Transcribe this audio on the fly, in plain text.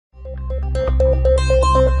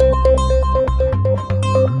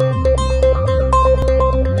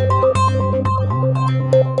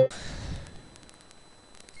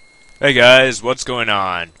Hey guys, what's going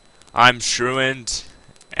on? I'm Shrewynd,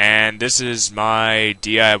 and this is my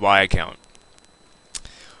DIY account.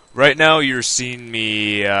 Right now you're seeing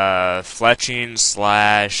me fletching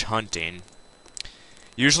 / hunting.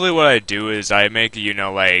 Usually what I do is I make,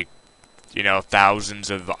 thousands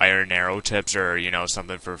of iron arrow tips or,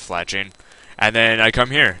 something for fletching. And then I come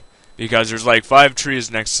here, because there's like 5 trees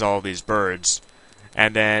next to all these birds.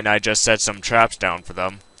 And then I just set some traps down for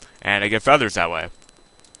them, and I get feathers that way.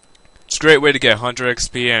 It's a great way to get Hunter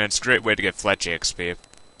XP, and it's a great way to get Fletching XP.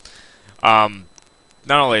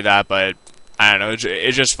 Not only that, but, I don't know,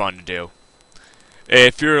 it's just fun to do.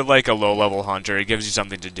 If you're, like, a low-level hunter, it gives you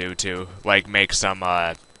something to do, too. Like, make some,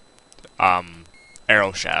 arrow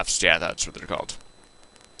shafts. Yeah, that's what they're called.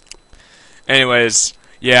 Anyways,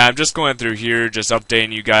 yeah, I'm just going through here, just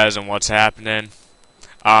updating you guys on what's happening.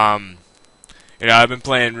 I've been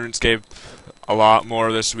playing Runescape a lot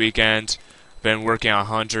more this weekend. Been working on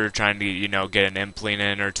Hunter, trying to, get an implant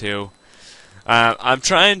in or two. I'm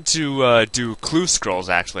trying to do clue scrolls,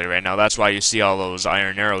 actually, right now. That's why you see all those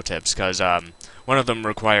iron arrow tips, because one of them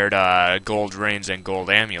required gold rings and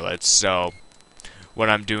gold amulets. So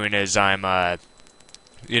what I'm doing is I mined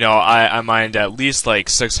at least like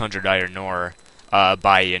 600 iron ore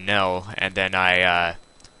by Yanil, and then I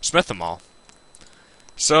smith them all.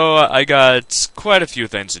 So I got quite a few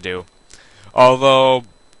things to do. Although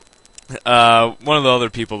one of the other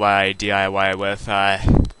people that I DIY with,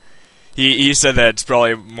 he said that it's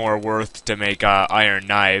probably more worth to make iron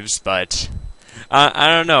knives, but I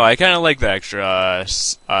don't know. I kind of like the extra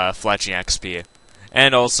fletching XP,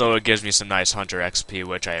 and also it gives me some nice hunter XP,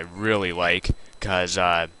 which I really like, because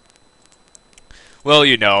hunter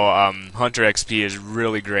XP is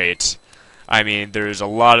really great. I mean, there's a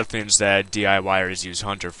lot of things that DIYers use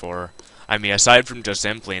hunter for. I mean, aside from just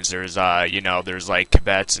implants, there's like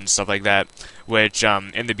kibets and stuff like that, which,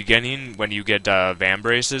 in the beginning, when you get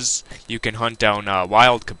vambraces, you can hunt down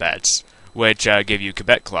wild kibets, which give you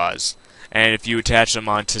kibet claws. And if you attach them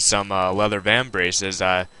onto some leather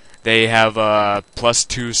vambraces, they have a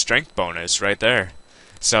 +2 strength bonus right there.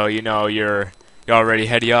 So, you're already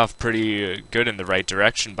heading off pretty good in the right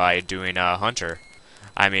direction by doing hunter.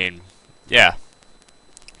 I mean, yeah.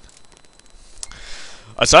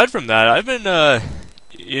 Aside from that, I've been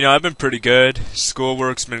pretty good.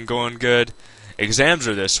 Schoolwork's been going good. Exams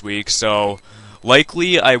are this week, so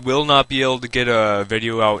likely I will not be able to get a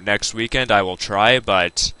video out next weekend. I will try,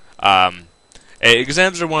 but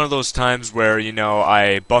exams are one of those times where,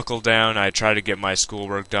 I buckle down, I try to get my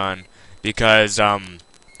schoolwork done, because,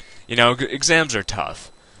 exams are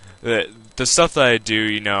tough. The stuff that I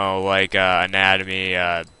do, like anatomy,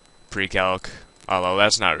 pre-calc, although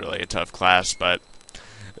that's not really a tough class, but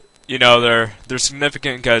they're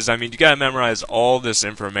significant because, you gotta memorize all this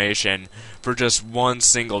information for just one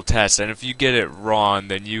single test, and if you get it wrong,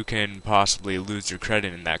 then you can possibly lose your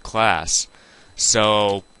credit in that class.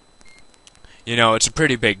 So, it's a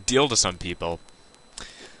pretty big deal to some people.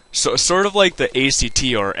 So, sort of like the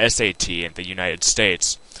ACT or SAT in the United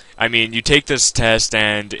States. You take this test,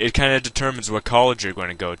 and it kind of determines what college you're going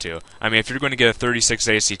to go to. If you're going to get a 36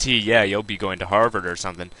 ACT, yeah, you'll be going to Harvard or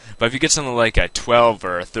something. But if you get something like a 12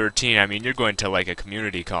 or a 13, you're going to like a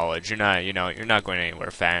community college. You're not going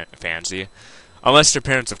anywhere fancy, unless your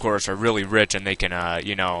parents, of course, are really rich and they can,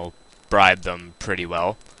 bribe them pretty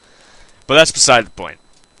well. But that's beside the point.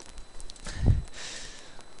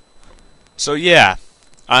 So yeah,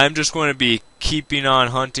 I'm just going to be keeping on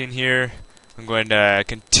hunting here. I'm going to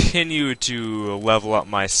continue to level up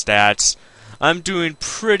my stats. I'm doing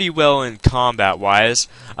pretty well in combat-wise.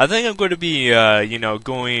 I think I'm going to be,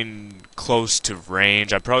 going close to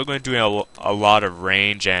range. I'm probably going to do a lot of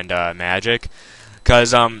range and magic,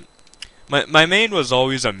 because my main was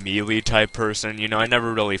always a melee-type person. I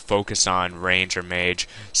never really focused on range or mage,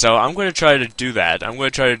 so I'm going to try to do that. I'm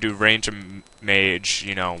going to try to do range and mage,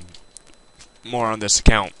 more on this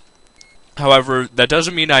account. However, that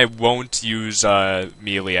doesn't mean I won't use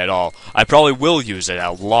melee at all. I probably will use it a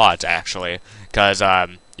lot, actually, because, I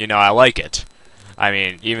like it.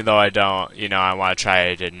 Even though I don't, I want to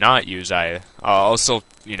try to not use it, I'll still,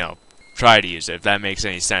 try to use it, if that makes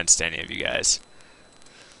any sense to any of you guys.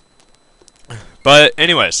 But,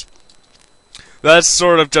 anyways, that's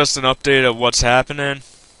sort of just an update of what's happening.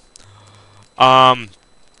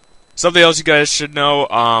 Something else you guys should know,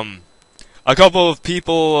 a couple of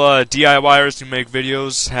people, DIYers who make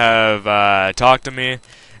videos, have talked to me,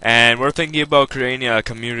 and we're thinking about creating a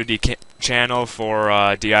community channel for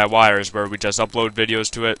DIYers where we just upload videos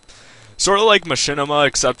to it. Sort of like Machinima,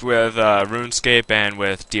 except with RuneScape and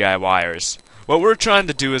with DIYers. What we're trying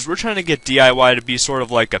to do is we're trying to get DIY to be sort of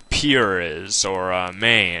like a peer is, or a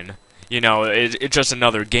main, You know, it's just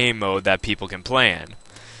another game mode that people can play in.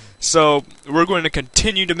 So, we're going to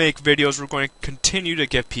continue to make videos, we're going to continue to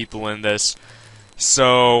get people in this.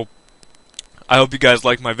 So, I hope you guys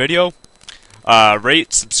like my video.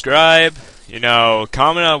 Rate, subscribe, you know,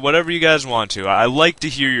 comment on whatever you guys want to. I like to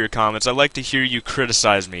hear your comments. I like to hear you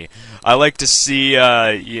criticize me. I like to see,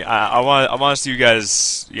 I want to see you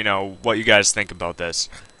guys, you know, what you guys think about this.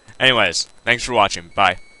 Anyways, thanks for watching.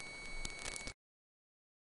 Bye.